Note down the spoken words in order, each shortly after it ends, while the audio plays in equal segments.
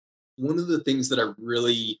one of the things that I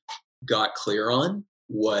really got clear on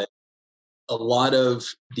was a lot of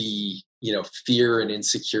the, fear and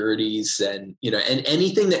insecurities and, and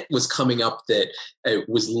anything that was coming up that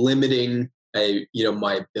was limiting,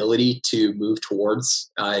 my ability to move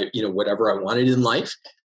towards, whatever I wanted in life.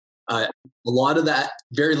 A lot of that,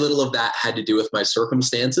 very little of that had to do with my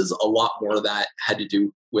circumstances. A lot more of that had to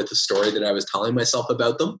do with the story that I was telling myself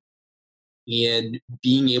about them, and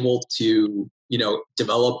being able to,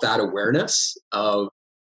 develop that awareness of,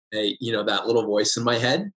 that little voice in my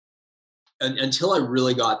head. And until I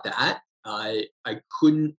really got that, I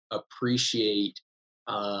couldn't appreciate,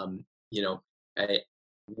 you know,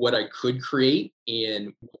 what I could create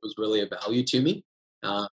and what was really of value to me.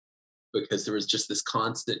 Because there was just this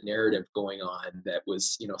constant narrative going on that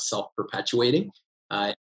was, self-perpetuating.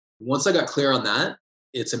 Once I got clear on that,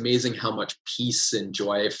 it's amazing how much peace and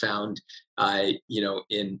joy I found,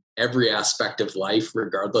 in every aspect of life,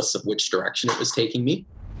 regardless of which direction it was taking me.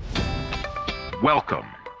 Welcome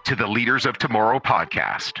to the Leaders of Tomorrow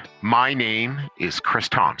podcast. My name is Chris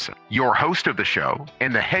Thompson, your host of the show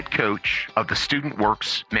and the head coach of the Student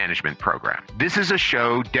Works Management Program. This is a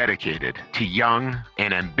show dedicated to young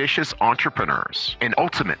and ambitious entrepreneurs and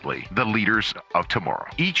ultimately the leaders of tomorrow.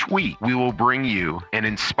 Each week, we will bring you an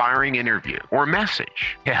inspiring interview or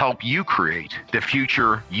message to help you create the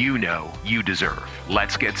future you know you deserve.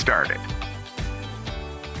 Let's get started.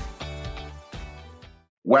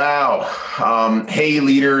 Wow. Hey,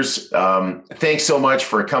 leaders. Thanks so much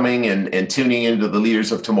for coming and tuning into the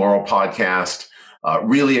Leaders of Tomorrow podcast.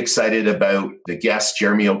 Really excited about the guest,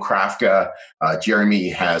 Jeremy Okrafka. Jeremy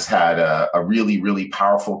has had a really, really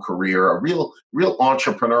powerful career, a real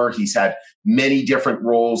entrepreneur. He's had many different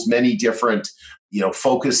roles, many different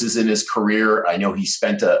focuses in his career. I know he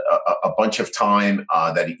spent a bunch of time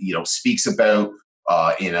that he speaks about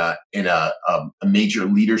in a major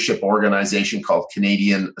leadership organization called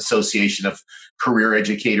Canadian Association of Career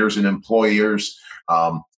Educators and Employers,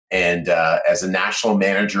 and as a national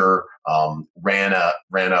manager, ran a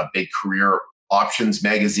big career options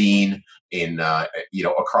magazine in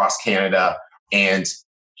across Canada, and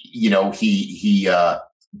he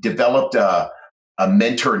developed a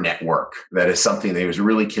mentor network that is something that he was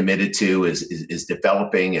really committed to, is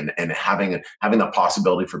developing and having the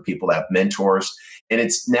possibility for people to have mentors. And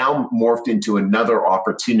it's now morphed into another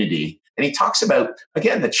opportunity. And he talks about,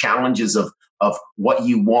 again, the challenges of what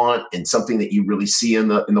you want and something that you really see in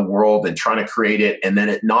the world and trying to create it, and then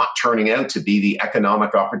it not turning out to be the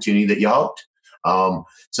economic opportunity that you hoped.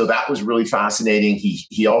 So that was really fascinating.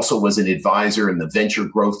 He also was an advisor in the venture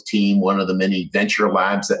growth team, one of the many venture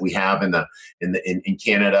labs that we have in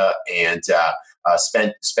Canada, and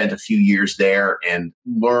spent a few years there and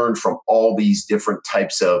learned from all these different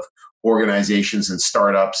types of organizations and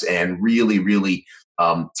startups, and really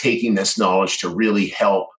taking this knowledge to really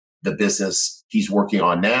help the business he's working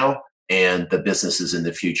on now and the businesses in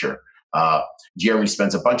the future. Jeremy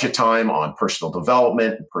spends a bunch of time on personal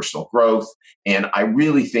development and personal growth, and I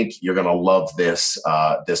really think you're going to love this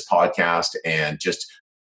podcast, and just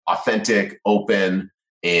authentic, open,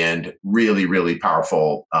 and really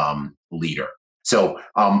powerful leader. So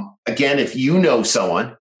again, if you know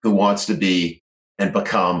someone who wants to be and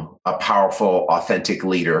become a powerful, authentic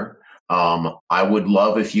leader, I would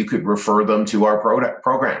love if you could refer them to our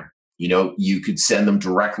program. You could send them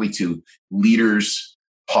directly to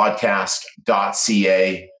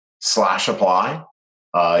leaderspodcast.ca/apply.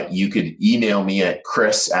 You could email me at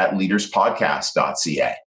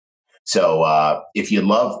chris@leaderspodcast.ca. So if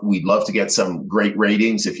we'd love to get some great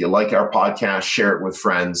ratings. If you like our podcast, share it with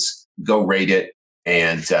friends, go rate it.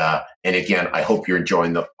 And again, I hope you're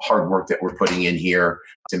enjoying the hard work that we're putting in here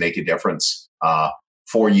to make a difference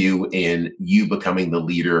for you in you becoming the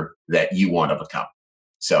leader that you want to become.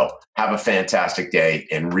 So have a fantastic day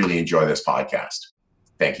and really enjoy this podcast.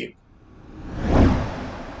 Thank you.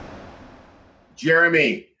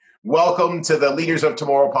 Jeremy, welcome to the Leaders of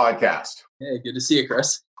Tomorrow podcast. Hey, good to see you,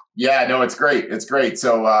 Chris. Yeah, no, it's great. It's great.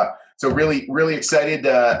 So really excited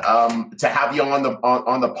to have you on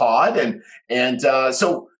the pod, and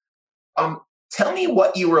so tell me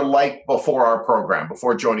what you were like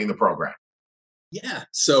before joining the program. Yeah,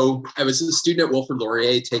 so I was a student at Wilfrid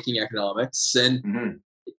Laurier taking economics, and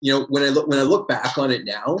when I look back on it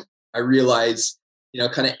now, I realize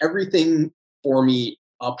kind of everything for me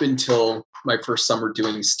up until my first summer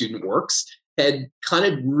doing Student Works had kind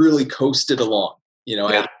of really coasted along.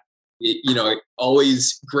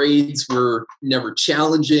 Always grades were never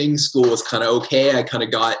challenging. School was kind of okay. I kind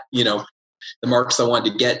of got, the marks I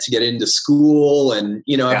wanted to get into school, and,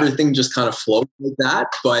 everything just kind of flowed like that.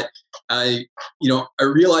 But I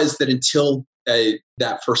realized that until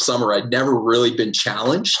that first summer, I'd never really been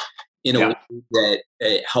challenged in a Yeah. way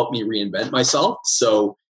that helped me reinvent myself.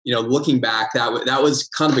 So, looking back, that was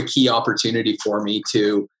kind of a key opportunity for me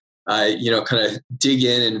to, kind of dig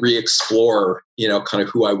in and re-explore, kind of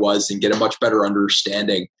who I was and get a much better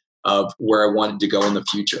understanding of where I wanted to go in the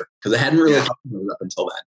future, because I hadn't really Yeah. thought about it up until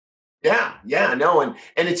then. Yeah, no, and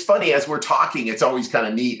it's funny as we're talking. It's always kind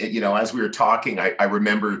of neat, As we were talking, I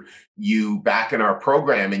remember you back in our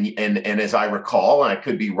program, and as I recall, and I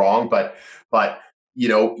could be wrong, but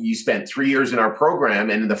you spent 3 years in our program,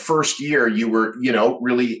 and in the first year, you were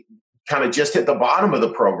really kind of just at the bottom of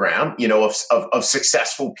the program, of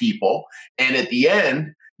successful people, and at the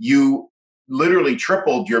end, you literally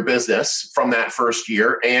tripled your business from that first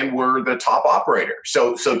year, and were the top operator.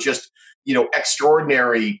 So just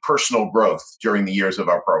extraordinary personal growth during the years of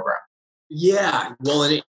our program. Yeah, well,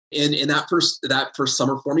 and that first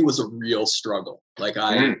summer for me was a real struggle. Like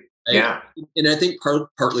Yeah. and I think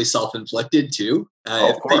partly self-inflicted too.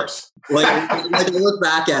 Of course. Like I look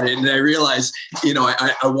back at it and I realize,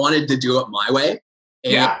 I wanted to do it my way,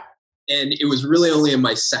 and Yeah. and it was really only in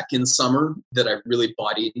my second summer that I really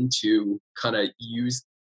bought into kind of use,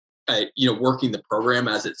 working the program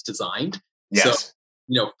as it's designed. So, Yes.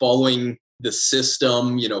 following the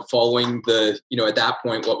system, following at that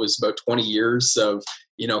point, what was about 20 years of,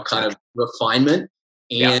 kind of refinement.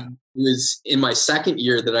 Yeah. And it was in my second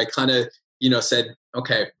year that I kind of, said,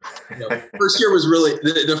 okay, first year was really,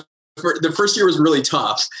 the first year was really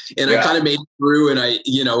tough, and I kind of made it through, and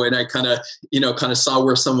I kind of saw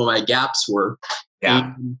where some of my gaps were.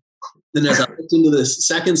 Yeah. And then as I looked into this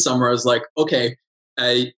second summer, I was like, okay,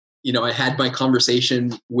 I had my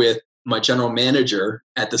conversation with my general manager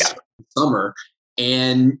at the summer,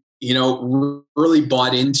 and really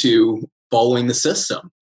bought into following the system.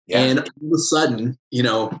 Yeah. And all of a sudden,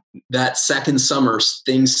 that second summer,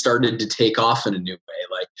 things started to take off in a new way.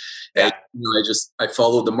 Like, I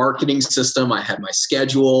followed the marketing system. I had my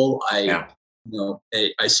schedule. I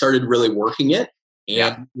started really working it,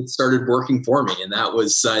 and it started working for me. And that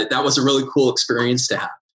was a really cool experience to have.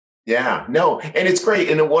 Yeah, no, and it's great.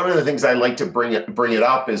 And one of the things I like to bring it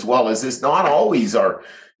up as well is this: not always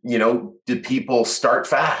do people start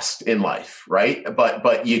fast in life, right?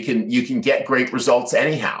 But you can get great results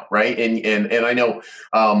anyhow, right? And I know,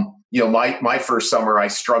 my first summer I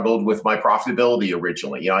struggled with my profitability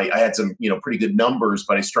originally. I had some pretty good numbers,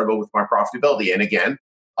 but I struggled with my profitability. And again,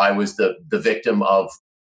 I was the victim of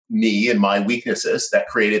me and my weaknesses that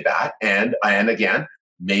created that. And again,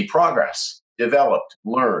 made progress. Developed,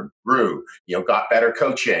 learned, grew, got better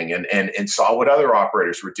coaching, and saw what other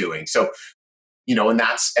operators were doing. So, and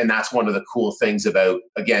that's one of the cool things about,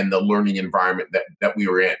 again, the learning environment that we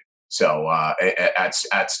were in. So at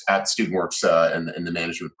StudentWorks and the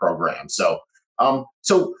management program. So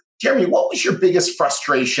Jeremy, what was your biggest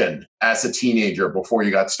frustration as a teenager before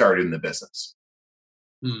you got started in the business?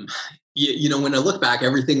 When I look back,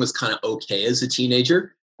 everything was kind of okay as a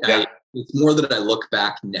teenager. Yeah. It's more that I look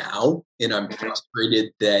back now and I'm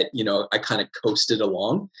frustrated that, I kind of coasted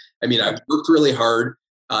along. I mean, I worked really hard,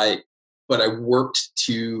 but I worked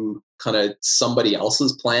to kind of somebody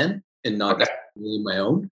else's plan and not necessarily my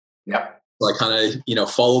own. Yeah. So I kind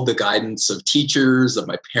of, followed the guidance of teachers, of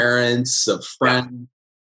my parents, of friends.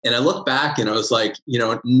 And I look back and I was like,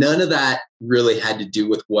 none of that really had to do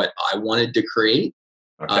with what I wanted to create.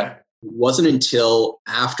 Okay. It wasn't until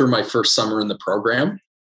after my first summer in the program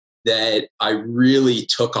that I really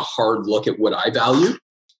took a hard look at what I valued.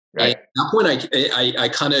 Right. And at that point, I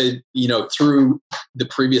kind of, threw the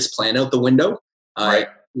previous plan out the window. Right. It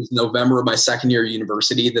was November of my second year of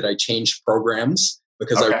university that I changed programs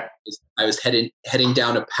because I was heading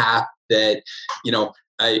down a path that,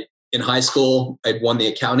 in high school, I'd won the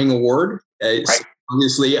accounting award.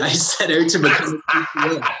 Obviously, I set out to become a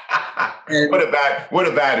CPA. And what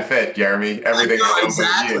a bad fit, Jeremy. Everything I know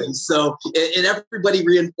exactly. So, and everybody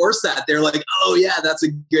reinforced that. They're like, "Oh yeah, that's a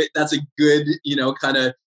good, kind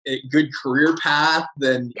of a good career path."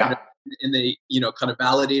 Then, and they, kind of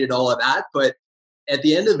validated all of that. But at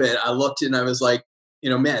the end of it, I looked and I was like,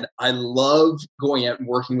 man, I love going out and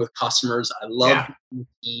working with customers. I love being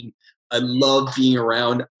a team. I love being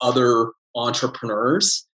around other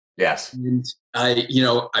entrepreneurs. Yes. And I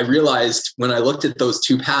realized when I looked at those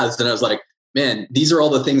two paths, and I was like, man, these are all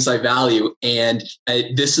the things I value. And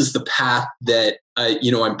this is the path that,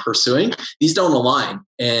 I'm pursuing. These don't align.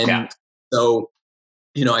 And so,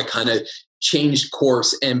 I kind of changed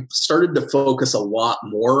course and started to focus a lot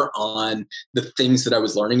more on the things that I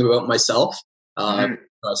was learning about myself. I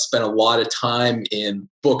spent a lot of time in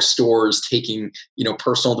bookstores taking,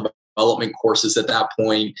 personal development courses at that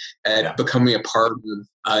point, at becoming a part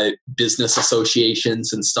of business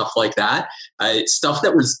associations and stuff like that. Stuff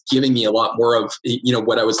that was giving me a lot more of,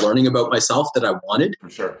 what I was learning about myself that I wanted. For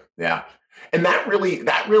sure. Yeah. And that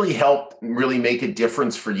really helped really make a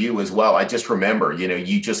difference for you as well. I just remember,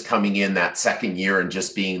 you just coming in that second year and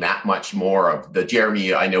just being that much more of the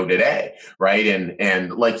Jeremy I know today. Right.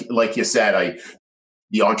 And like you said,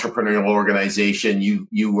 the entrepreneurial organization,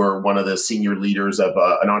 you were one of the senior leaders of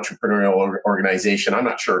an entrepreneurial organization. I'm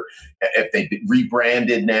not sure if they've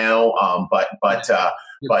rebranded now, but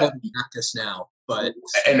called Enactus now, but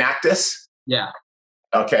Enactus. Yeah.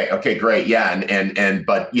 Okay, great. Yeah.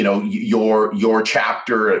 But your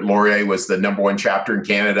chapter at Laurier was the number one chapter in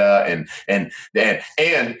Canada, and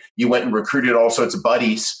you went and recruited all sorts of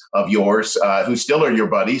buddies of yours who still are your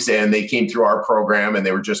buddies, and they came through our program, and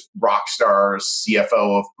they were just rock stars.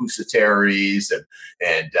 CFO of Pusateri's,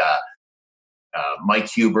 and Mike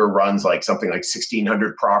Huber runs something like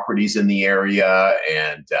 1,600 properties in the area,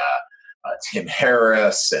 and Tim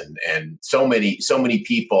Harris, and so many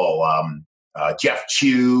people. Jeff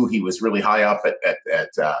Chu, he was really high up at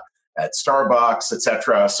Starbucks,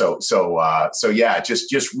 etc. So yeah,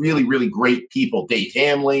 just really, really great people. Dave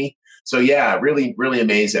Hamley. So yeah, really, really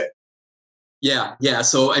amazing. Yeah.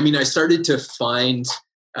 So I started to find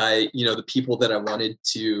the people that I wanted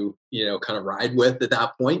to kind of ride with at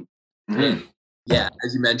that point. Mm-hmm. Yeah,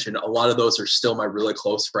 as you mentioned, a lot of those are still my really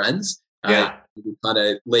close friends. Yeah, we kind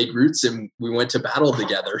of laid roots, and we went to battle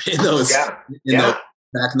together in those.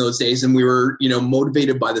 Back in those days, and we were,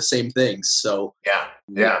 motivated by the same things. So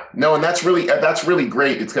yeah, no, and that's really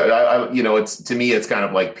great. It's it's to me, it's kind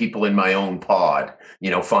of like people in my own pod.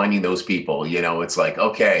 Finding those people. It's like,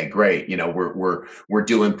 okay, great. We're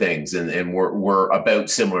doing things, and we're about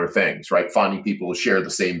similar things, right? Finding people who share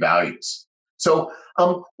the same values. So,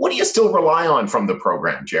 what do you still rely on from the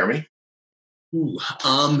program, Jeremy?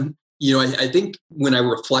 I think when I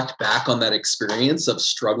reflect back on that experience of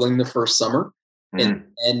struggling the first summer. Mm-hmm.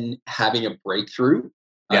 And having a breakthrough,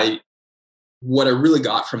 what I really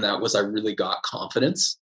got from that was I really got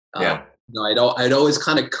confidence. I'd always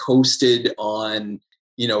kind of coasted on,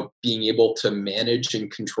 being able to manage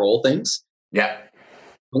and control things. Yeah.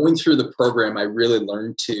 Going through the program, I really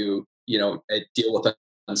learned to, deal with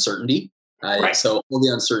uncertainty. Right. So all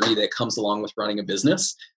the uncertainty that comes along with running a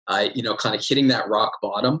business, kind of hitting that rock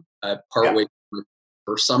bottom partway through the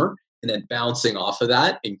first summer, and then bouncing off of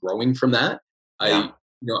that and growing from that. I've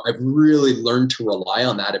really learned to rely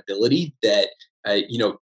on that ability that,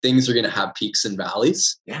 things are going to have peaks and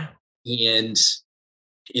valleys. Yeah. And,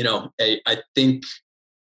 I think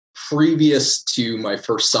previous to my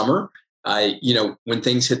first summer, when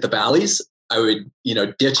things hit the valleys, I would,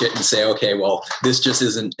 ditch it and say, okay, well, this just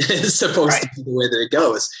isn't supposed to be the way that it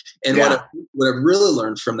goes. And what I've really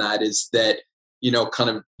learned from that is that, kind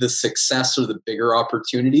of the success or the bigger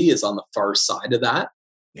opportunity is on the far side of that.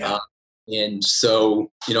 Yeah. And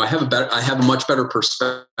so, I have a much better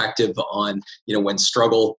perspective on, when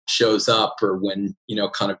struggle shows up, or when,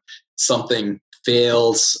 kind of something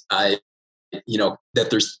fails, that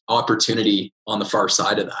there's opportunity on the far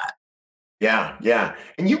side of that. Yeah.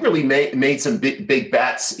 And you really made some big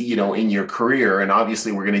bets, in your career. And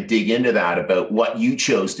obviously we're going to dig into that about what you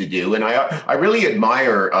chose to do. And I really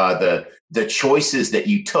admire the choices that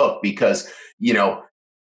you took, because,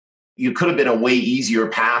 you could have been a way easier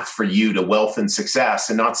path for you to wealth and success.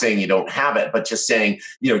 And not saying you don't have it, but just saying,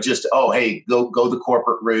 hey, go the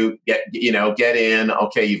corporate route, get in.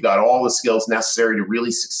 Okay, you've got all the skills necessary to really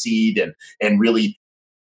succeed and really,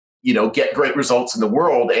 get great results in the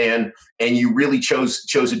world. And you really chose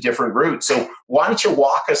a different route. So why don't you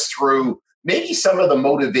walk us through maybe some of the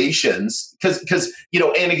motivations? Because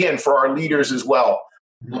and again, for our leaders as well,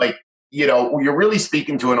 you're really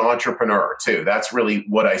speaking to an entrepreneur too. That's really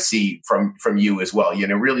what I see from you as well.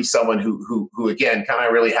 Really someone who again, kind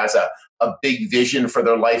of really has a big vision for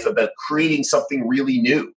their life about creating something really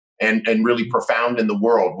new and really profound in the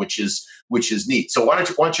world, which is neat. So why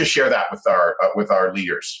don't you share that with our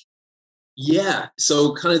leaders? Yeah.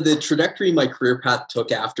 So kind of the trajectory my career path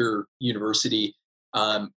took after university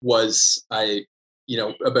was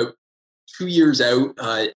about 2 years out,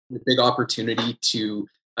 a big opportunity to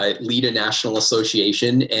lead a national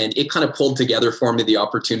association, and it kind of pulled together for me the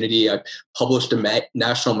opportunity. I published a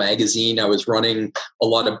national magazine. I was running a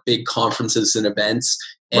lot of big conferences and events.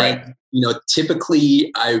 And,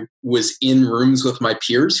 typically I was in rooms with my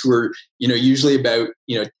peers who were, usually about,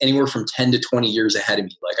 anywhere from 10 to 20 years ahead of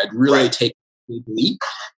me. Like I'd really take a big leap,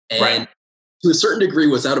 and to a certain degree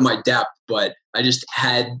was out of my depth, but I just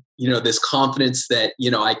had, this confidence that,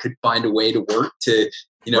 I could find a way to work to,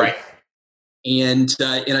 and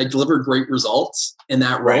I delivered great results in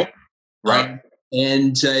that role. Right.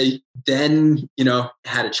 And then,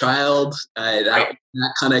 had a child. That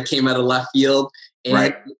kind of came out of left field,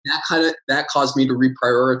 and that caused me to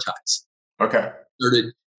reprioritize. Okay.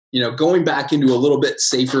 Started, going back into a little bit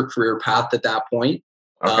safer career path at that point.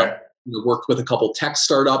 Okay. Worked with a couple tech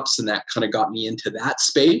startups, and that kind of got me into that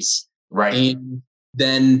space. Right. And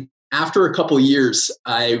then after a couple of years,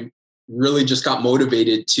 I really just got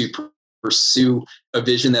motivated to pursue a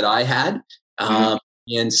vision that I had.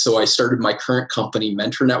 And so I started my current company,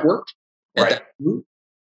 Mentor Network.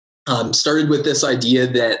 Started with this idea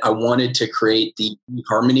that I wanted to create the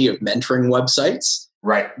harmony of mentoring websites.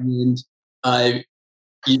 Right. And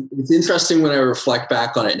it's interesting when I reflect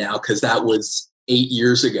back on it now, because that was 8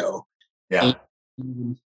 years ago. Yeah.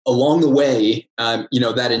 And along the way,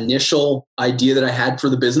 that initial idea that I had for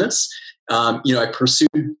the business, I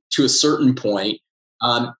pursued to a certain point,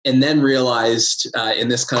 and then realized, and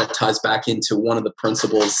this kind of ties back into one of the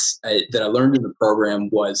principles that I learned in the program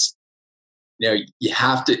was, you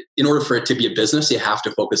have to, in order for it to be a business, you have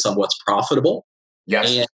to focus on what's profitable.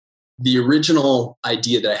 Yes. And the original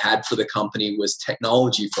idea that I had for the company was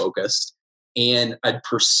technology focused, and I'd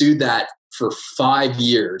pursued that for 5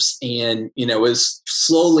 years, and it was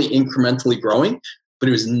slowly incrementally growing, but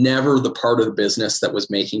it was never the part of the business that was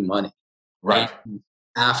making money. Right. And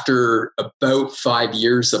after about 5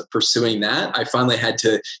 years of pursuing that, I finally had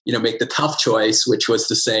to, make the tough choice, which was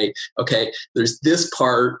to say, okay, there's this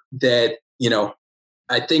part that,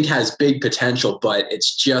 I think has big potential, but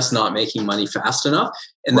it's just not making money fast enough.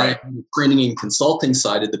 And then the training and consulting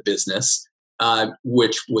side of the business,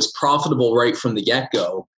 which was profitable right from the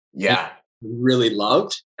get-go. Yeah. Really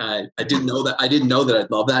loved. I didn't know that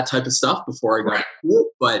I'd love that type of stuff before I got into it,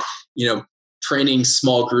 but training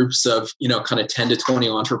small groups of kind of 10 to 20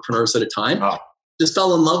 entrepreneurs at a time, just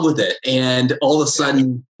fell in love with it. And all of a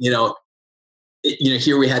sudden,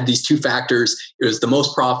 here we had these two factors. It was the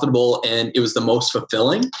most profitable and it was the most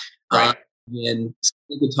fulfilling. And it's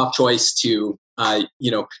a tough choice to kind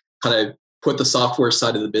of put the software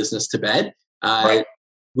side of the business to bed,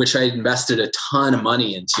 which I invested a ton of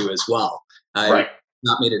money into as well. Not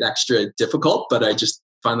made it extra difficult, but I just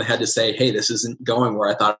finally had to say, hey, this isn't going where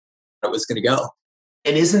I thought it was going to go.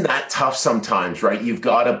 And isn't that tough sometimes, right? You've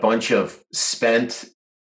got a bunch of spent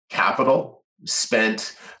capital,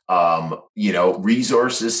 spent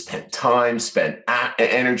resources, spent time, spent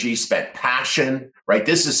energy, spent passion, right?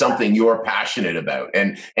 This is something you're passionate about.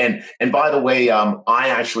 And by the way, I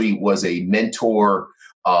actually was a mentor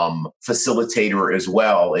facilitator as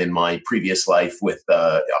well in my previous life with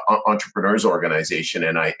the Entrepreneurs Organization,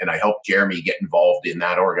 and I helped Jeremy get involved in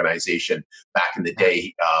that organization back in the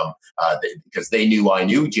day because they knew I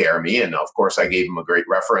knew Jeremy, and of course I gave him a great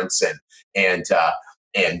reference,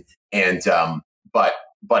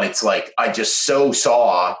 but it's like I just so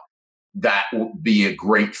saw that would be a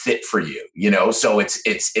great fit for you, So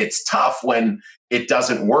it's tough when it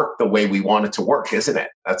doesn't work the way we want it to work, isn't it?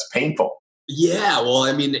 That's painful. Yeah, well,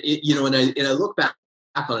 I mean, and I look back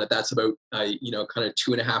on it. That's about kind of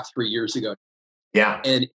 2.5, 3 years ago. Yeah,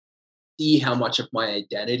 and see how much of my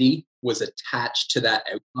identity was attached to that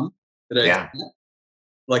outcome that I had.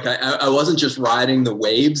 Like I wasn't just riding the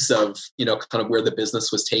waves of kind of where the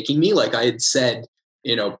business was taking me. Like I had said,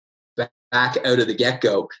 back out of the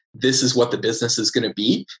get-go, this is what the business is going to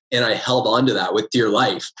be, and I held on to that with dear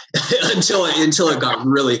life until it got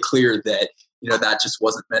really clear that that just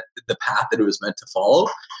wasn't the path that it was meant to follow.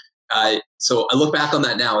 So I look back on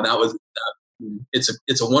that now, and that was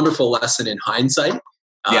it's a wonderful lesson in hindsight.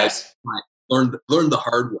 Yes, I learned the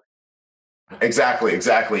hard way. Exactly,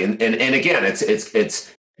 and again,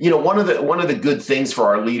 it's one of the good things for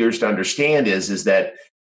our leaders to understand is that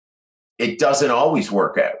it doesn't always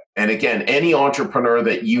work out. And again, any entrepreneur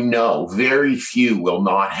that very few will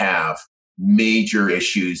not have major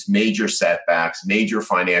issues, major setbacks, major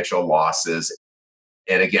financial losses.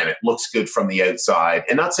 And again, it looks good from the outside.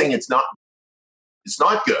 And not saying it's not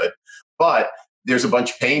good, but there's a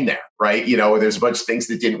bunch of pain there, right? There's a bunch of things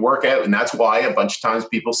that didn't work out. And that's why a bunch of times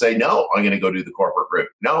people say, no, I'm going to go do the corporate route.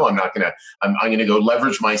 No, I'm not going to, I'm going to go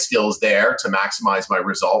leverage my skills there to maximize my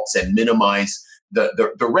results and minimize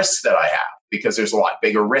the risks that I have, because there's a lot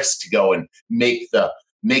bigger risk to go and make the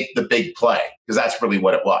big play, because that's really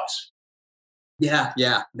what it was. Yeah.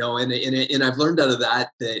 No, and I've learned out of that,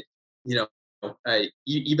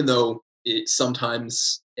 even though it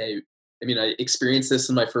sometimes, I experienced this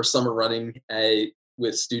in my first summer running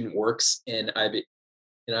with Student Works, and I've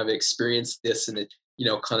experienced this in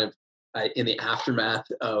kind of in the aftermath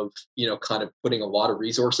of kind of putting a lot of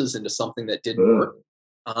resources into something that didn't work.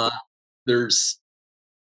 There's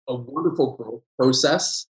a wonderful growth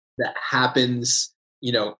process that happens,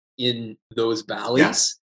 in those Yeah.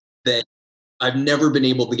 valleys that I've never been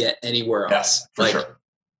able to get anywhere Yeah, else. for Like sure.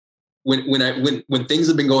 when things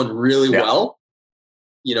have been going really Yeah. well,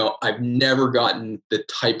 I've never gotten the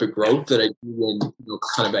type of growth that I do when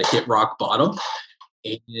kind of I hit rock bottom.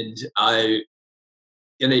 And I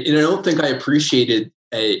don't think I appreciated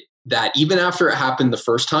that even after it happened the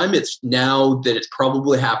first time. It's now that it's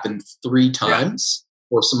probably happened 3 times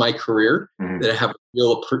course of my career Mhm. that I have a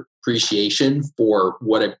real appreciation for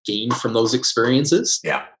what I've gained from those experiences,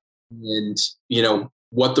 Yeah. and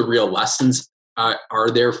what the real lessons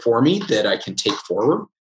are there for me that I can take forward.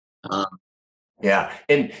 Um, Yeah,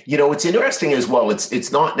 and it's interesting as well.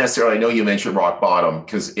 It's not necessarily. I know you mentioned rock bottom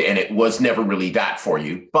and it was never really that for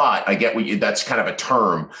you. But I get that's kind of a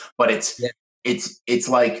term. But yeah, it's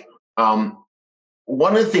like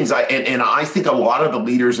one of the things and I think a lot of the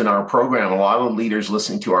leaders in our program, a lot of the leaders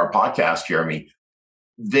listening to our podcast, Jeremy,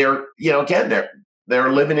 they're again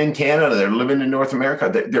they're living in Canada, they're living in North America.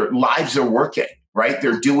 Their lives are working, right?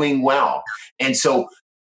 They're doing well, and so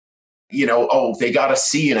oh, they got a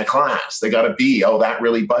C in a class, they got a B. Oh, that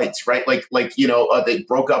really bites, right? They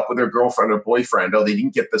broke up with their girlfriend or boyfriend. Oh, they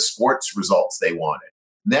didn't get the sports results they wanted.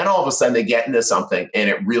 Then all of a sudden they get into something and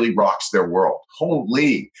it really rocks their world.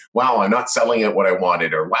 Holy, wow, I'm not selling it what I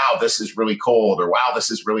wanted, or wow, this is really cold, or wow,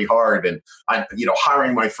 this is really hard. And I'm,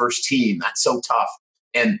 hiring my first team, that's so tough.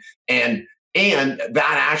 And and and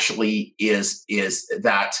that actually is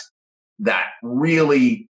that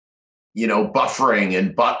really buffering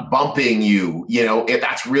and bumping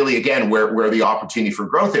that's really, again, where the opportunity for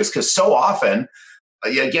growth is. Because so often,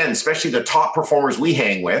 again, especially the top performers we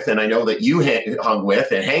hang with, and I know that you hung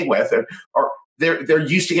with and hang with, are they're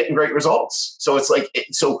used to getting great results. So it's like,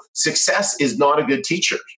 so success is not a good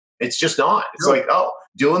teacher. It's just not. It's no, like, oh,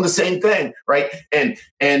 doing the same thing, right? And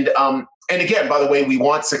again, by the way, we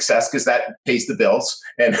want success because that pays the bills,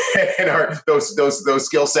 and those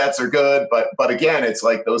skill sets are good. But again, it's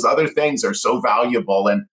like those other things are so valuable,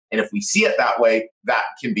 and if we see it that way, that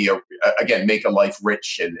can be again, make a life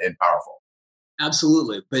rich and powerful.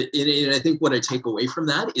 absolutely. But I think what I take away from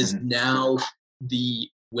that is Mhm. now the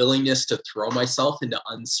willingness to throw myself into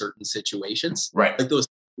uncertain situations, Right, like those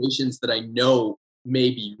situations that I know may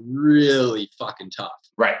be really fucking tough.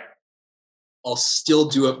 right, I'll still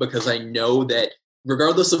do it because I know that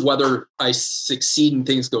regardless of whether I succeed and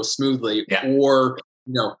things go smoothly, yeah, or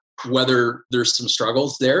whether there's some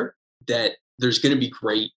struggles there, that there's going to be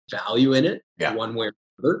great value in it yeah, one way or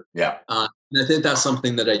another. yeah, And I think that's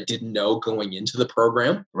something that I didn't know going into the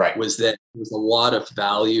program, right, was that there's a lot of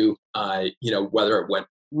value. Whether it went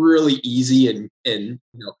really easy and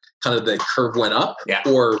kind of the curve went up, yeah.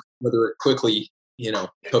 or whether it quickly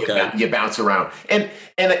took a You bounce around, and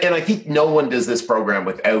I think no one does this program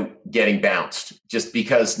without getting bounced. Just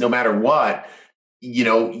because no matter what,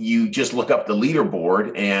 you just look up the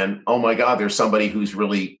leaderboard, and oh my God, there's somebody who's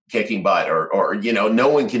really kicking butt, or no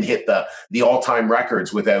one can hit the all time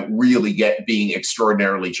records without really being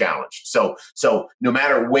extraordinarily challenged. So no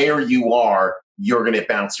matter where you are, you're going to get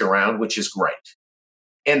bounced around, which is great.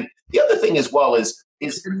 And the other thing as well is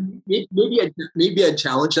maybe I'd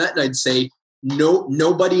challenge that, and I'd say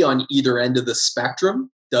nobody on either end of the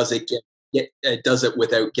spectrum does it does it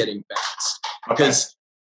without getting bounced. okay,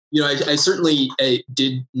 Because I certainly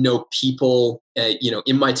did know people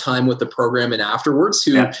in my time with the program and afterwards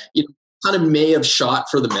who yeah, kind of may have shot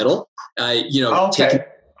for the middle, okay,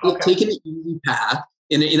 okay. taken the easy path.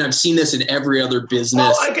 And I've seen this in every other Well,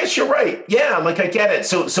 business. I guess you're right. Yeah, like I get it.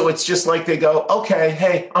 So it's just like they go, okay,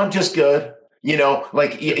 hey, I'm just good. Yeah,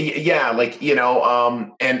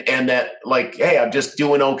 and that, like, hey, I'm just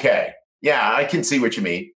doing okay. Yeah, I can see what you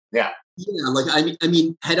mean. Yeah, Yeah, like I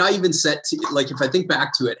mean, had I even set to, like, if I think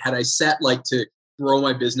back to it, had I set like to grow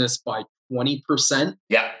my business by 20%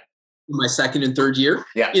 yeah, in my second and third year,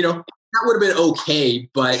 yeah, that would have been okay.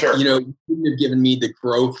 But sure, it wouldn't have given me the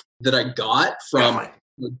growth that I got from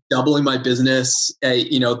definitely. doubling my business,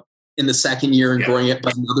 in the second year and Yeah, growing it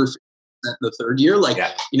by another 50% in the third year. Like,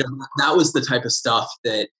 yeah, that was the type of stuff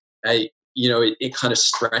that it kind of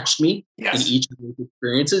stretched me in yes. each of those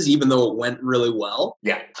experiences, even though it went really well.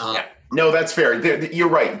 Yeah, Uh, yeah. No, that's fair. You're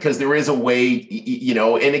right, because there is a way,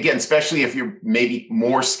 and again, especially if you're maybe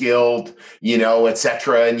more skilled, et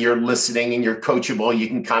cetera, and you're listening and you're coachable, you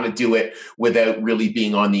can kind of do it without really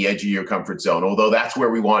being on the edge of your comfort zone. Although that's where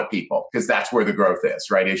we want people, because that's where the growth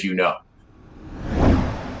is, right? As you know.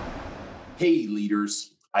 Hey,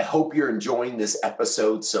 leaders. I hope you're enjoying this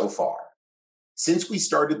episode so far. Since we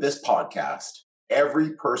started this podcast,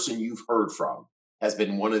 every person you've heard from has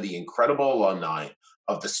been one of the incredible alumni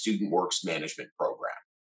of the Student Works Management Program.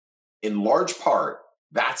 In large part,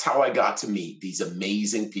 that's how I got to meet these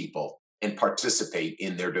amazing people and participate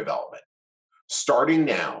in their development. Starting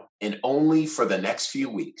now and only for the next few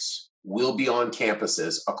weeks, we'll be on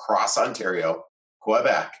campuses across Ontario,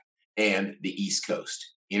 Quebec, and the East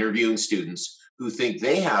Coast, interviewing students who think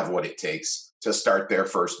they have what it takes to start their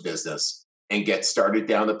first business and get started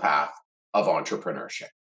down the path of entrepreneurship.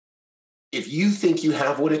 If you think you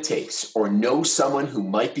have what it takes or know someone who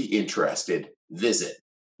might be interested, visit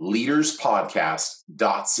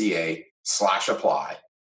leaderspodcast.ca/apply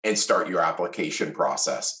and start your application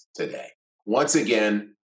process today. Once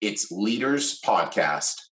again, it's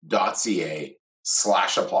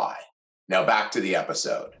leaderspodcast.ca/apply. Now back to the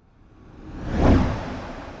episode.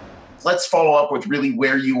 Let's follow up with really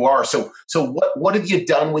where you are. So what have you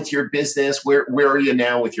done with your business? Where are you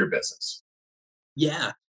now with your business?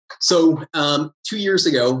 Yeah. So 2 years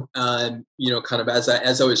ago, kind of as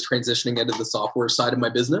I was transitioning into the software side of my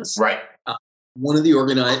business, right? One of the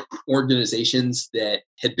organizations that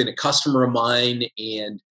had been a customer of mine,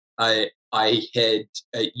 and I had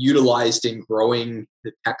utilized in growing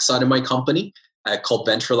the tech side of my company, called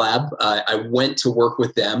Venture Lab. I went to work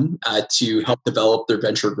with them to help develop their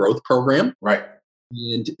venture growth program. Right.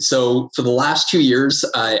 And so for the last 2 years,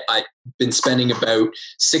 I've been spending about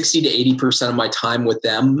 60 to 80% of my time with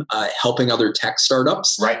them, helping other tech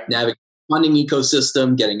startups navigate the funding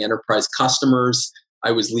ecosystem, getting enterprise customers.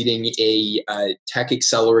 I was leading a tech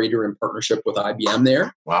accelerator in partnership with IBM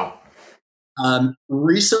there. Wow.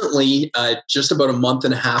 Recently, just about a month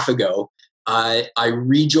and a half ago, I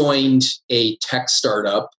rejoined a tech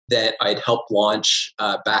startup that I'd helped launch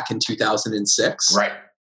back in 2006. Right.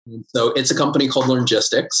 And so it's a company called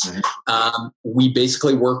Learngistics. Mm-hmm. We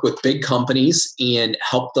basically work with big companies and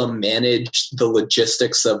help them manage the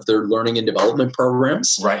logistics of their learning and development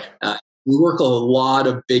programs. Right. We work with a lot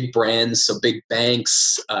of big brands, so big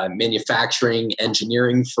banks, manufacturing,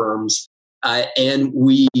 engineering firms, and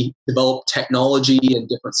we develop technology and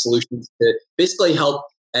different solutions to basically help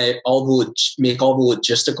make all the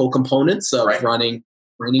logistical components of running a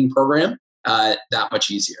training program that much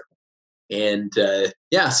easier. And so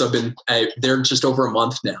I've been there just over a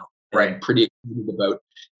month now. Right. I'm pretty excited about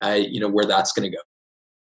where that's going to go.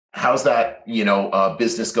 How's that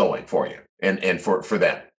business going for you and for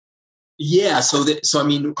them? Yeah. So I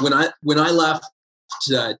mean, when I left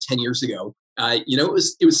 10 years ago, it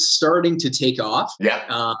was starting to take off.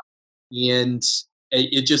 Yeah. And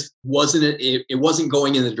it just wasn't. It wasn't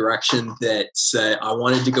going in the direction that I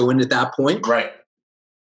wanted to go in at that point. Right.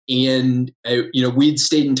 And we'd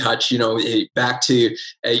stayed in touch. Back to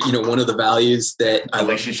one of the values that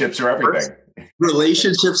relationships are everything.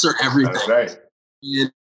 Relationships are everything. That's right.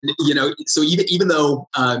 And, so even though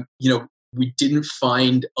we didn't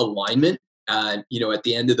find alignment, at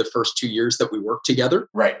the end of the first 2 years that we worked together,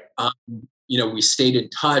 right? We stayed in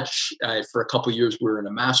touch for a couple of years. We were in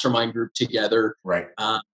a mastermind group together, right?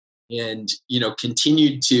 And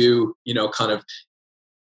continued to kind of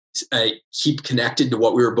keep connected to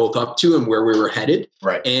what we were both up to and where we were headed.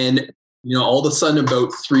 Right. And, all of a sudden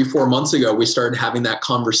about 3-4 months ago, we started having that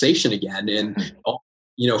conversation again. And,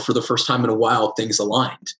 for the first time in a while, things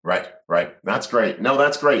aligned. Right. Right. That's great. No,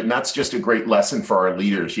 that's great. And that's just a great lesson for our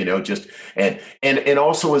leaders, and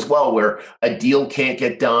also as well, where a deal can't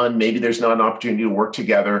get done. Maybe there's not an opportunity to work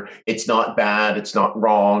together. It's not bad. It's not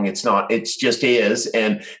wrong. It's just is.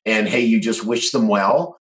 And hey, you just wish them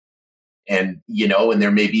well. And, and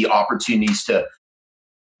there may be opportunities to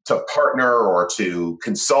partner or to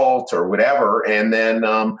consult or whatever. And then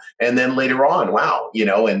later on, wow,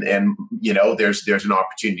 there's an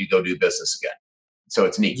opportunity to go do business again. So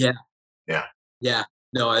it's neat. Yeah.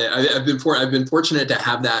 No, I've been fortunate to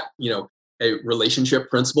have that, a relationship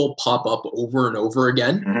principle pop up over and over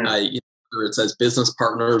again. Mm-hmm. Whether it's as business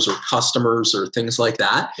partners or customers or things like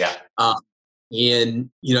that. Yeah. And,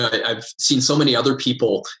 I've seen so many other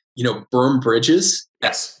people, burn bridges.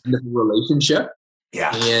 Yes. In the relationship.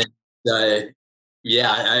 Yeah. And I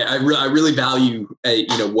really value,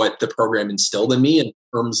 what the program instilled in me in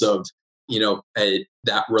terms of,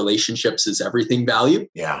 that relationships is everything value.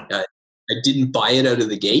 Yeah. I didn't buy it out of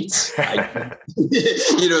the gates.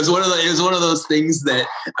 It was one of those things that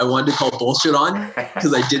I wanted to call bullshit on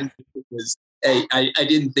because I didn't think it was, I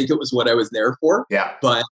didn't think it was what I was there for. Yeah.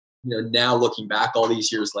 But, now looking back all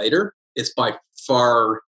these years later, it's by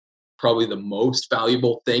far probably the most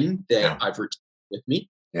valuable thing that I've retained with me.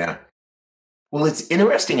 Yeah. Well, it's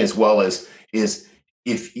interesting as well as if,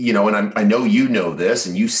 and I know this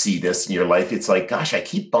and you see this in your life, it's like, gosh, I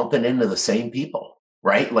keep bumping into the same people.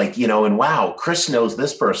 right? Like, and wow, Chris knows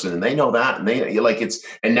this person and they know that. And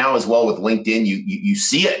and now as well with LinkedIn, you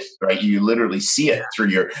see it, right? You literally see it through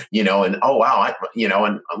your, and oh, wow.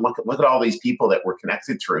 And look at all these people that we're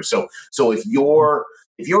connected through. So if you're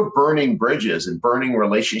burning bridges and burning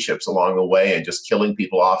relationships along the way and just killing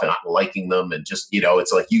people off and not liking them and just,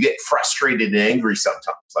 it's like you get frustrated and angry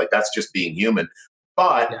sometimes. Like that's just being human.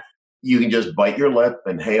 But you can just bite your lip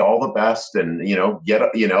and hey, all the best, and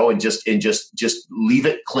and just leave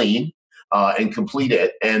it clean and complete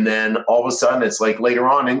it. And then all of a sudden, it's like later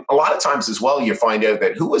on, and a lot of times as well, you find out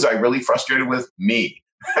that who was I really frustrated with? Me.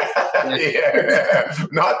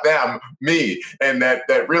 Not them, me, and that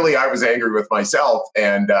really I was angry with myself.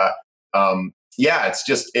 And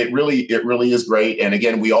it really is great. And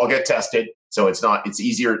again, we all get tested, so it's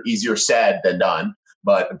easier said than done,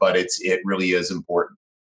 but it really is important.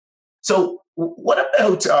 So what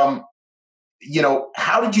about,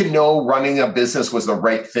 how did you know running a business was the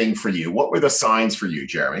right thing for you? What were the signs for you,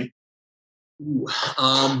 Jeremy? So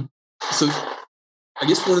I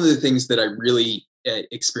guess one of the things that I really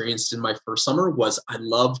experienced in my first summer was I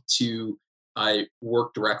love to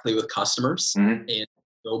work directly with customers and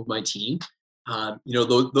build my team.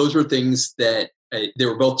 Those were things that they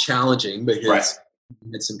were both challenging because I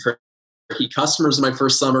had some tricky customers in my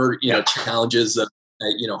first summer, challenges of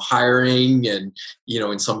hiring and,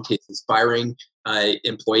 in some cases firing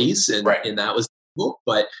employees. And that was difficult.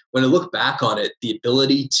 But when I look back on it, the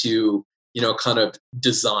ability to, kind of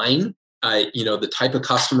design, the type of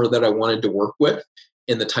customer that I wanted to work with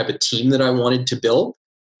and the type of team that I wanted to build,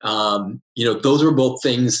 those were both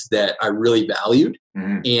things that I really valued.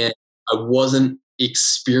 And I wasn't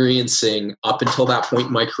experiencing up until that point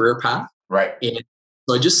in my career path. Right. And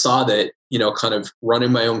so I just saw that, kind of running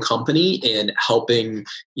my own company and helping,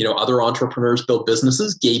 other entrepreneurs build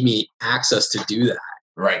businesses gave me access to do that.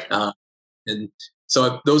 Right. And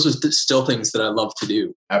so those are still things that I love to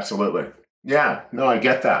do. Absolutely. Yeah, no, I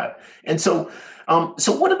get that. And so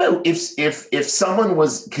what about if someone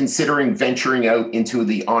was considering venturing out into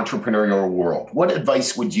the entrepreneurial world, what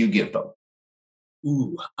advice would you give them?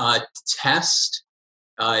 Test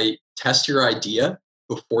your idea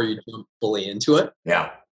before you jump fully into it.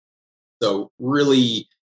 Yeah. So really,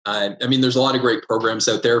 there's a lot of great programs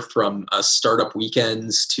out there, from startup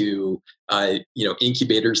weekends to,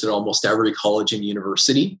 incubators at almost every college and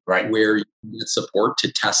university, right, where you get support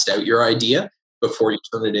to test out your idea before you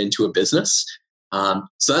turn it into a business. So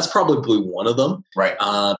that's probably one of them. Right.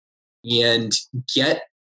 And get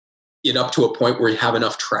it up to a point where you have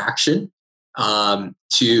enough traction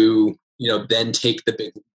to, then take the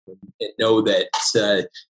big leap and know that,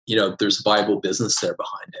 there's a viable business there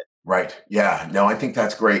behind it. Right. Yeah. No, I think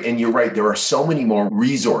that's great. And you're right. There are so many more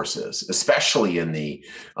resources, especially in the,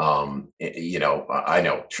 I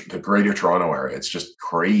know the greater Toronto area. It's just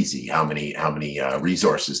crazy how many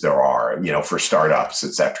resources there are, for startups,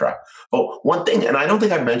 et cetera. Oh, one thing, and I don't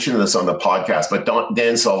think I've mentioned this on the podcast, but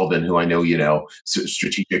Dan Sullivan, who I know,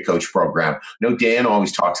 Strategic Coach Program, Dan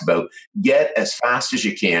always talks about get as fast as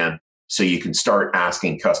you can so you can start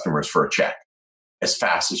asking customers for a check as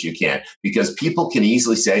fast as you can, because people can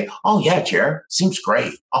easily say, oh yeah, Jer, seems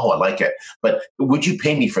great. Oh, I like it. But would you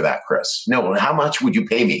pay me for that, Chris? No, how much would you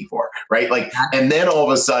pay me for? Right? Like, and then all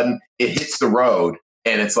of a sudden it hits the road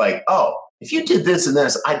and it's like, oh, if you did this and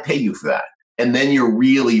this, I'd pay you for that. And then you're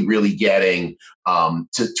really, really getting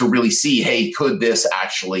to really see, hey, could this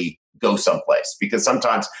actually go someplace? Because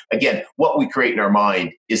sometimes, again, what we create in our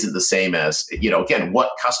mind isn't the same as, again,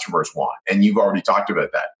 what customers want. And you've already talked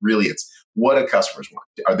about that. Really, it's what do customers want?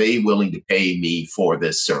 Are they willing to pay me for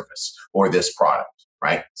this service or this product?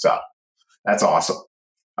 Right. So that's awesome.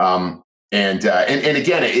 And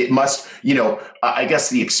again, it must, I guess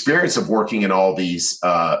the experience of working in all these,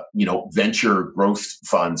 venture growth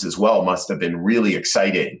funds as well must have been really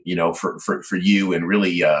exciting, for you, and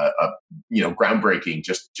really, groundbreaking,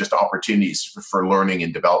 just opportunities for learning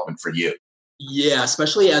and development for you. Yeah,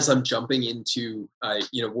 especially as I'm jumping into,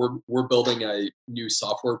 we're building a new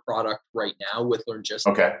software product right now with LearnGist.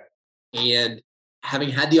 Okay. And having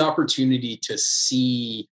had the opportunity to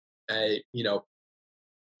see, 10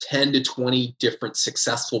 to 20 different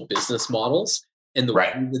successful business models and the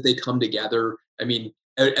way that they come together. I mean,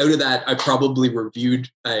 out of that, I probably reviewed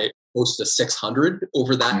close to 600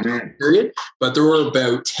 over that time period, but there were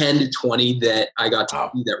about 10 to 20 that I got to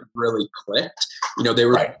see that really clicked. They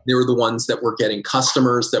were the ones that were getting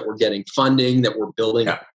customers, that were getting funding, that were building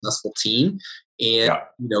a successful team, and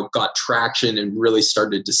got traction and really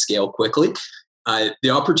started to scale quickly. The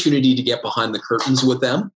opportunity to get behind the curtains with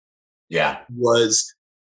them was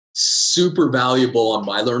super valuable on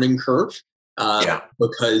my learning curve,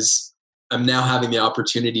 because I'm now having the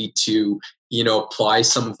opportunity to, apply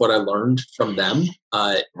some of what I learned from them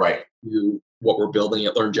Right. to what we're building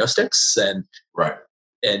at LearnGistics, Right.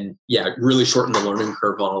 and yeah, really shorten the learning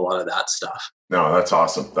curve on a lot of that stuff. No, that's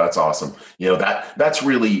awesome. That's awesome. That's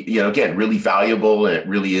really, again, really valuable. And it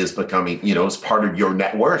really is becoming, as part of your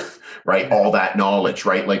net worth, right? All that knowledge,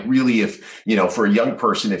 right? Like really, if, for a young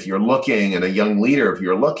person, if you're looking, and a young leader, if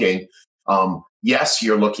you're looking, yes,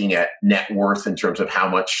 you're looking at net worth in terms of how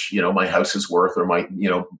much, my house is worth, or my,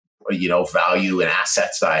 value and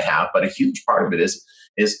assets that I have. But a huge part of it is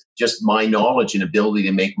just my knowledge and ability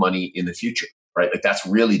to make money in the future, right? Like that's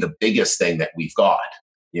really the biggest thing that we've got,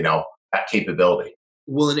 that capability.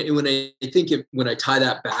 Well, and when I tie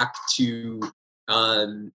that back to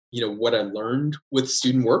what I learned with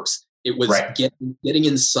Student Works, it was Right. getting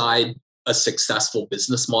inside a successful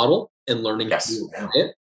business model and learning how Yes. to apply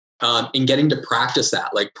it, and getting to practice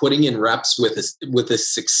that, like putting in reps with a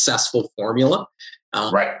successful formula,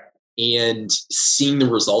 Right. and seeing the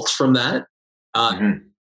results from that. Mhm.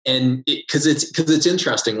 And because it's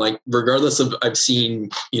interesting, like regardless of, I've seen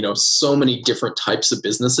so many different types of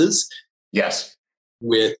businesses Yes.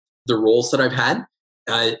 with the roles that I've had.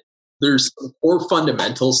 Uh, there's some core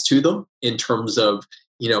fundamentals to them in terms of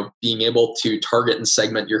being able to target and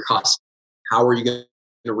segment your costs. How are you going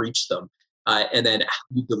to reach them, and then how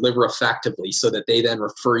do you deliver effectively so that they then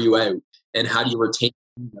refer you out, and how do you retain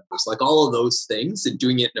members? Like all of those things, and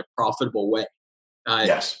doing it in a profitable way. Uh,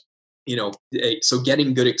 Yes. so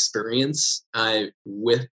getting good experience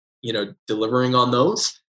with delivering on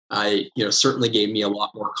those, I certainly gave me a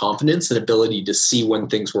lot more confidence and ability to see when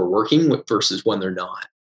things were working versus when they're not.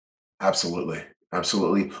 Absolutely.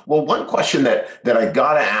 Absolutely. Well, one question that I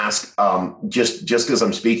gotta ask, just because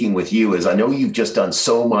I'm speaking with you, is I know you've just done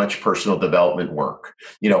so much personal development work.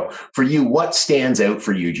 For you, what stands out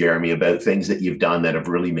for you, Jeremy, about things that you've done that have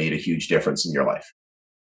really made a huge difference in your life?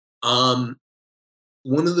 um,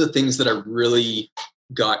 One of the things that I really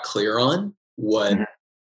got clear on was Mhm.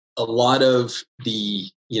 a lot of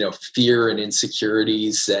the fear and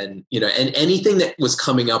insecurities, and anything that was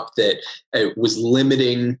coming up that was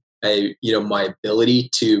limiting my ability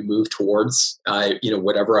to move towards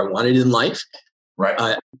whatever I wanted in life. Right.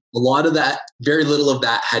 A lot of that, very little of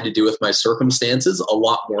that had to do with my circumstances. A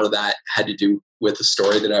lot more of that had to do with the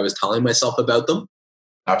story that I was telling myself about them,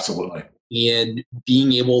 Absolutely. and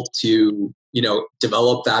being able to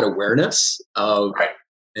develop that awareness of Right.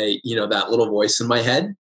 that little voice in my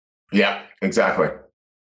head. Yeah, exactly.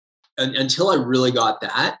 And until I really got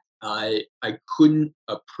that, I couldn't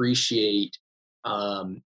appreciate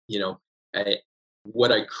um, you know I,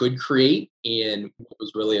 what I could create and what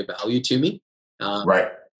was really of value to me, Right.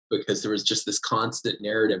 because there was just this constant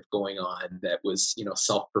narrative going on that was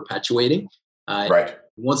self perpetuating. Right.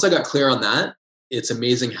 Once I got clear on that, it's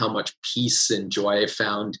amazing how much peace and joy I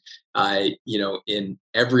found, in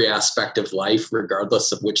every aspect of life,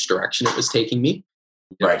 regardless of which direction it was taking me.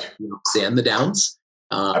 Right. And the downs.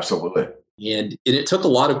 Absolutely. And it took a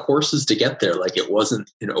lot of courses to get there. Like it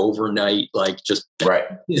wasn't an overnight, like just Right.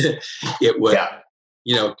 it was,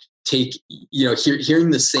 Yeah. take,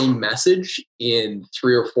 hearing the same message in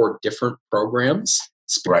 3 or 4 different programs,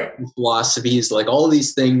 Right. philosophies, like all of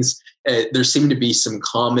these things. There seem to be some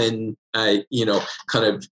common, kind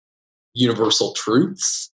of universal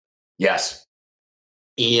truths, Yes.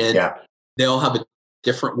 and Yeah. they all have a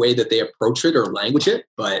different way that they approach it or language it.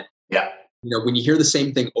 But Yeah. when you hear the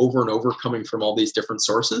same thing over and over coming from all these different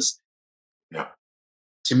sources, Yeah.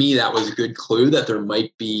 to me that was a good clue that there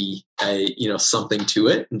might be something to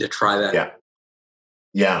it, and to try that. Yeah.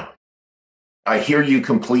 Yeah. I hear you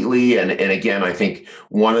completely. And again, I think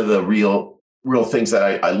one of the real things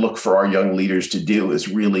that I look for our young leaders to do is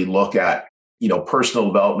really look at, personal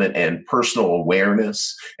development and personal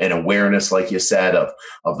awareness, and awareness, like you said, of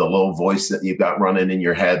the little voice that you've got running in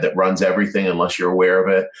your head that runs everything unless you're aware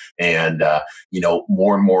of it. And,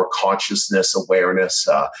 more and more consciousness awareness.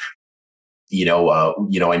 I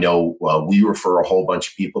know we refer a whole bunch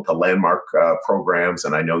of people to Landmark programs,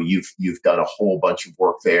 and I know you've done a whole bunch of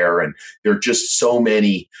work there. And there are just so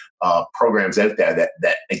many programs out there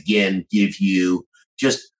that again give you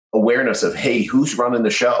just awareness of, hey, who's running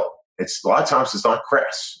the show? It's a lot of times it's not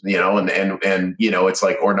Chris, and it's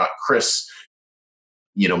like, or not Chris,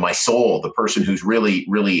 my soul, the person who's really,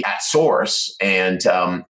 really at source. And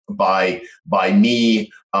by me,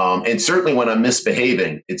 and certainly when I'm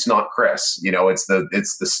misbehaving, it's not Chris. It's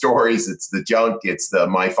the stories, it's the junk, it's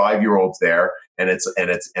my 5-year-old's there, and it's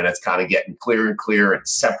kind of getting clearer and clearer and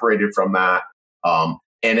separated from that.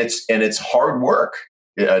 And it's hard work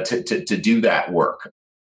to do that work.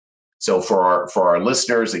 So for our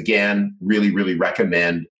listeners, again, really, really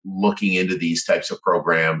recommend looking into these types of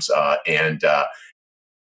programs and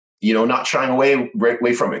not shying away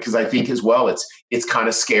from it, because I think as well it's kind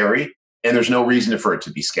of scary, and there's no reason for it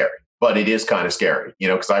to be scary, but it is kind of scary,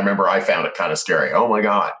 because I remember I found it kind of scary. Oh my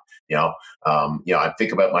God, I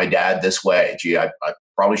think about my dad this way. Gee, I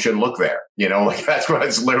probably shouldn't look there.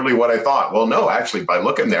 That's literally what I thought. Well, no, actually, by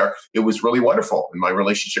looking there, it was really wonderful, and my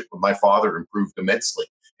relationship with my father improved immensely.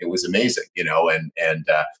 It was amazing, and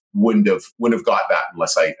wouldn't have got that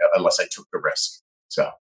unless I took the risk. So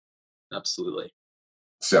absolutely.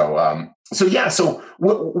 So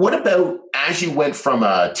what about as you went from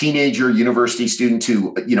a teenager university student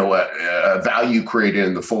to a value creator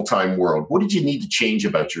in the full-time world? What did you need to change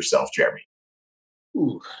about yourself, Jeremy?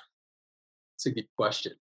 Ooh, that's a good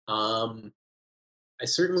question. I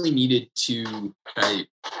certainly needed to kind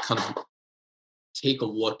of take a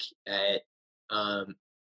look at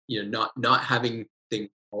not having things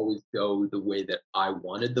always go the way that I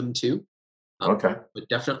wanted them to. Okay. But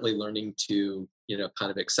definitely learning to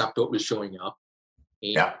kind of accept what was showing up,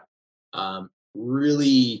 and Yeah.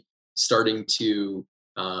 really starting to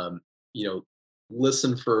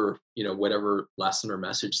listen for whatever lesson or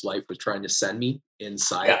message life was trying to send me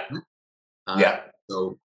inside. Yeah.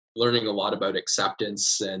 So learning a lot about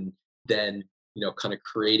acceptance, and then kind of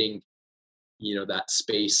creating that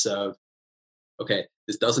space of, okay,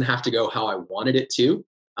 this doesn't have to go how I wanted it to.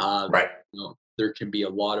 Right. There can be a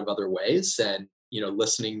lot of other ways, and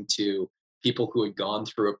listening to people who had gone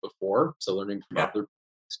through it before, so learning from other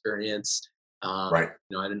experience. Right.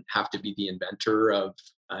 I didn't have to be the inventor of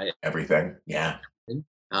everything. Yeah.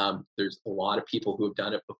 There's a lot of people who have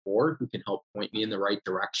done it before who can help point me in the right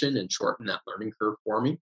direction and shorten that learning curve for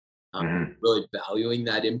me. Really valuing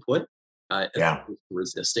that input, as opposed to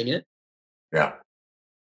resisting it. Yeah.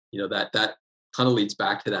 That kind of leads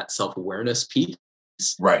back to that self-awareness piece.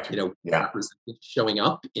 Right. Showing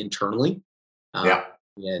up internally.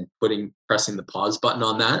 And pressing the pause button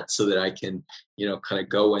on that, so that I can, kind of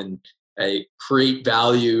go and create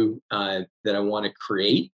value that I want to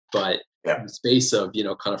create, but in the space of,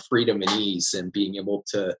 kind of freedom and ease, and being able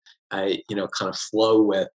to, kind of flow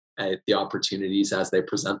with the opportunities as they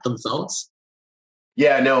present themselves.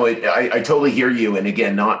 Yeah, no, I totally hear you. And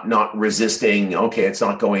again, not resisting. Okay, it's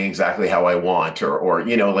not going exactly how I want, or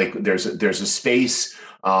like there's a space,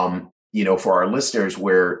 for our listeners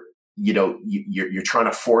where you're trying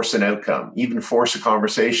to force an outcome, even force a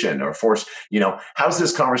conversation, or force, how's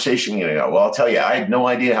this conversation going to go? Well, I'll tell you, I had no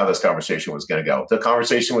idea how this conversation was going to go. The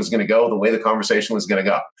conversation was going to go the way the conversation was going to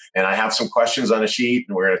go. And I have some questions on a sheet,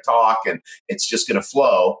 and we're going to talk, and it's just going to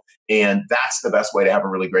flow. And that's the best way to have a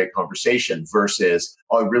really great conversation versus,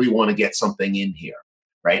 oh, I really want to get something in here.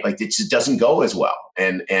 Right. Like it just doesn't go as well.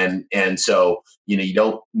 And so, you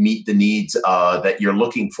don't meet the needs that you're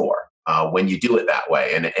looking for when you do it that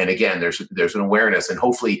way. And again, there's an awareness, and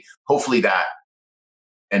hopefully that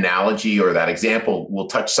analogy or that example will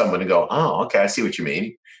touch someone and go, oh, okay, I see what you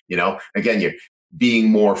mean. Again, you're being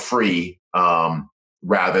more free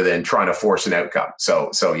rather than trying to force an outcome.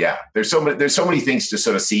 So yeah, there's so many things to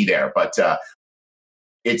sort of see there, but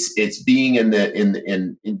it's being in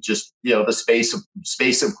just the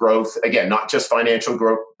space of growth, again, not just financial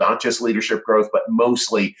growth, not just leadership growth, but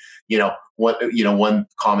mostly one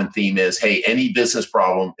common theme is, hey, any business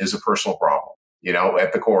problem is a personal problem,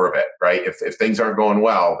 at the core of it, right? If things aren't going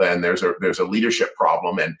well, then there's a leadership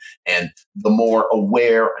problem, and the more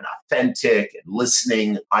aware and authentic and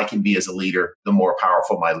listening I can be as a leader, the more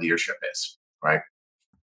powerful my leadership is, right?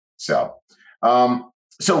 So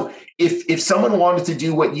if someone wanted to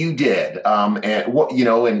do what you did, and what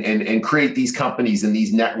and create these companies and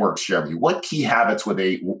these networks, Jeremy, what key habits would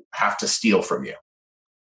they have to steal from you?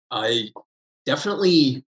 I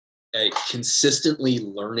definitely consistently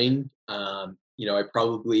learning. I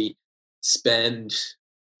probably spend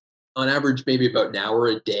on average maybe about an hour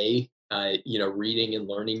a day, reading and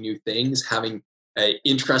learning new things, having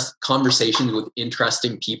conversations with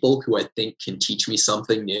interesting people who I think can teach me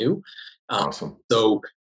something new. Awesome. So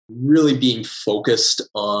really being focused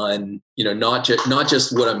on, not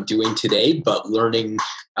just what I'm doing today, but learning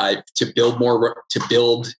to build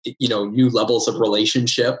new levels of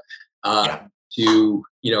relationship, to,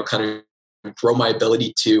 kind of grow my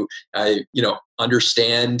ability to,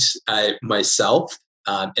 understand myself,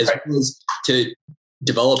 as well as to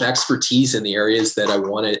develop expertise in the areas that I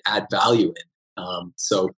want to add value in.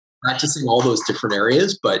 So practicing all those different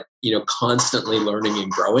areas, but, constantly learning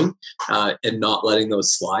and growing, and not letting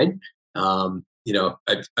those slide.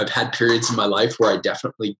 I've had periods in my life where I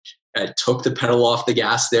definitely took the pedal off the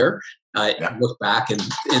gas there. Look back, and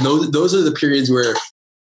those are the periods where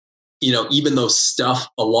even though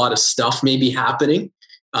a lot of stuff may be happening,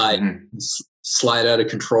 slide out of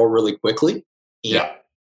control really quickly. And Yeah.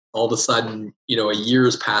 all of a sudden, a year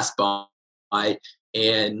has passed by,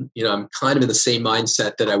 and, I'm kind of in the same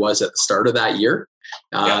mindset that I was at the start of that year.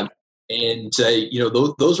 And,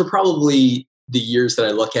 those are probably the years that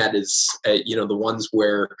I look at as, the ones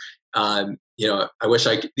where, I wish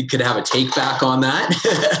I could have a take back on that.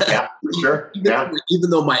 Yeah, for sure. Even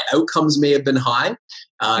though my outcomes may have been high,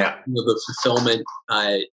 the fulfillment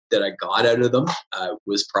that I got out of them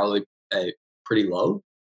was probably pretty low.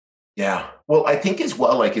 Yeah. Well, I think as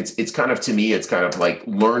well, like it's kind of, to me, it's kind of like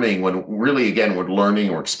learning when really, again, we're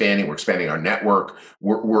learning, we're expanding our network.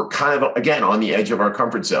 We're kind of, again, on the edge of our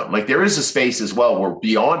comfort zone. Like there is a space as well, we're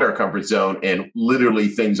beyond our comfort zone and literally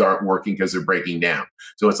things aren't working because they're breaking down.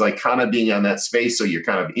 So it's like kind of being on that space. So you're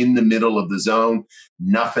kind of in the middle of the zone.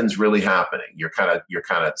 Nothing's really happening. You're kind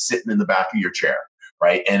of sitting in the back of your chair.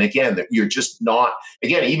 Right. And again, you're just not,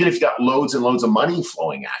 again, even if you got loads and loads of money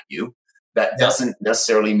flowing at you, that doesn't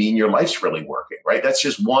necessarily mean your life's really working, right? That's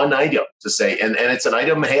just one item to say. And it's an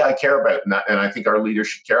item, hey, I care about it. And I think our leaders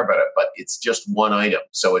should care about it, but it's just one item.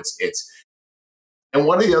 So and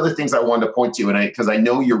one of the other things I wanted to point to, and because I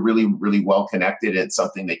know you're really, really well connected, and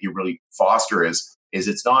something that you really foster is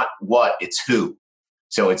it's not what, it's who.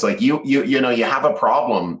 So it's like, you have a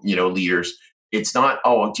problem, leaders. It's not,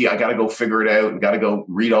 oh, gee, I got to go figure it out and got to go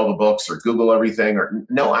read all the books or Google everything. Or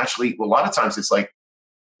no, actually, a lot of times it's like,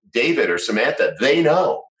 David or Samantha, they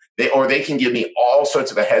know. They can give me all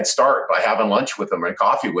sorts of a head start by having lunch with them and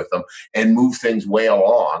coffee with them and move things way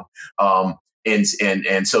along.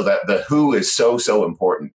 And so that the who is so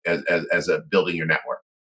important as a building your network.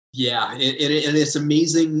 Yeah, and it's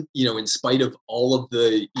amazing, in spite of all of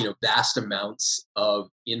the vast amounts of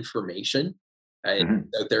information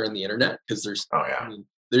out there on the internet, because there's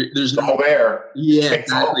there's all there. Yeah,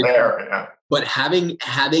 it's all there. Yeah. But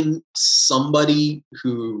having somebody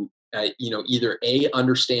who either A,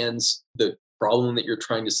 understands the problem that you're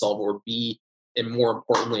trying to solve, or B, and more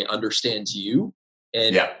importantly, understands you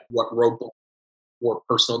and what roadblocks or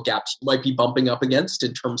personal gaps you might be bumping up against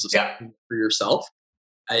in terms of for yourself.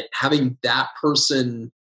 Having that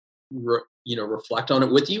person reflect on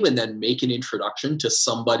it with you, and then make an introduction to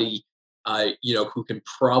somebody who can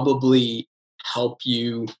probably help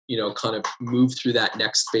you kind of move through that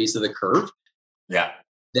next phase of the curve.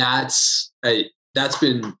 That's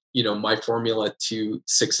been my formula to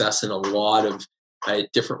success in a lot of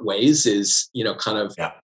different ways, is kind of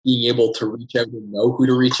being able to reach out and know who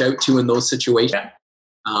to reach out to in those situations.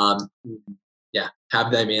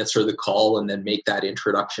 Have them answer the call and then make that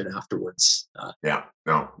introduction afterwards.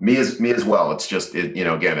 Me as well. It's just,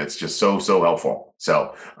 again, it's just so helpful.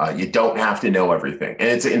 So you don't have to know everything. And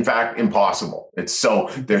it's in fact impossible.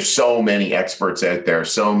 There's so many experts out there,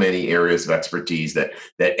 so many areas of expertise that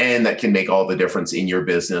can make all the difference in your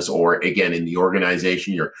business, or again, in the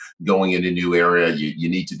organization, you're going in a new area, you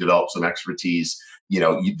need to develop some expertise.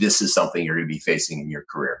 This is something you're going to be facing in your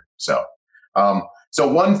career. So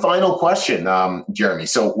one final question, Jeremy.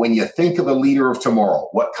 So when you think of a leader of tomorrow,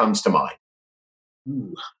 what comes to mind?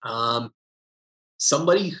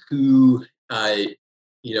 Somebody who,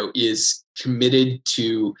 is committed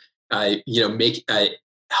to,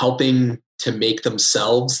 helping to make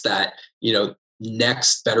themselves that,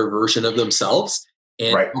 next better version of themselves,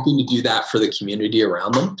 and helping to do that for the community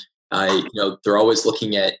around them. They're always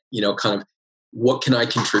looking at, kind of, what can I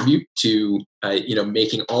contribute to,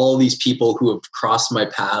 making all these people who have crossed my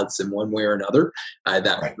paths in one way or another, that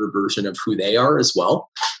better version of who they are as well.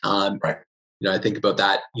 I think about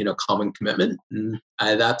that, common commitment. And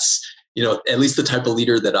that's, at least the type of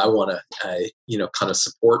leader that I want to, kind of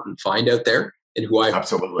support and find out there, and who I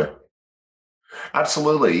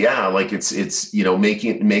Absolutely. Yeah. Like it's,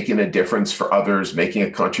 making a difference for others, making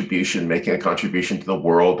a contribution to the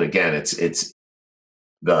world. Again, it's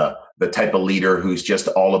the type of leader who's just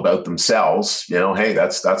all about themselves. Hey,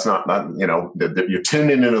 that's not, you're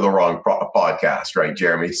tuning into the wrong podcast, right,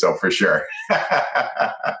 Jeremy? So for sure, that's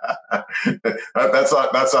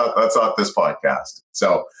not this podcast.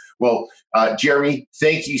 So, well, Jeremy,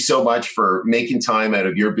 thank you so much for making time out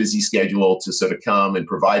of your busy schedule to sort of come and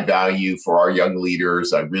provide value for our young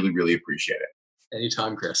leaders. I really, really appreciate it.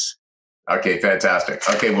 Anytime, Chris. Okay, fantastic.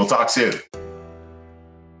 Okay, we'll talk soon.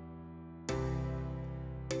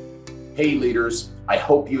 Hey leaders, I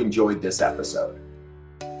hope you enjoyed this episode.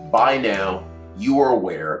 By now, you are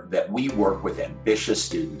aware that we work with ambitious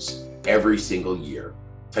students every single year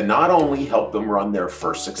to not only help them run their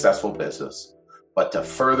first successful business, but to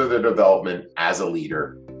further their development as a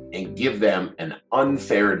leader and give them an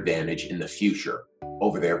unfair advantage in the future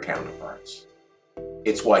over their counterparts.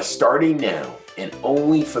 It's why starting now and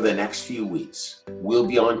only for the next few weeks, we'll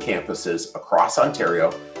be on campuses across Ontario,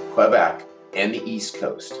 Quebec, and the East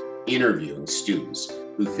Coast, interviewing students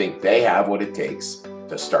who think they have what it takes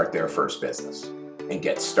to start their first business and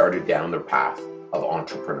get started down their path of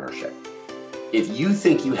entrepreneurship. If you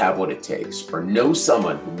think you have what it takes or know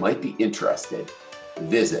someone who might be interested,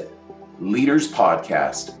 visit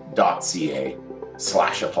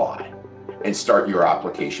leaderspodcast.ca/apply and start your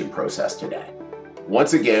application process today.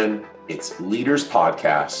 Once again, it's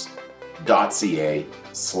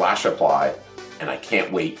leaderspodcast.ca/apply, and I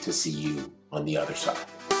can't wait to see you on the other side.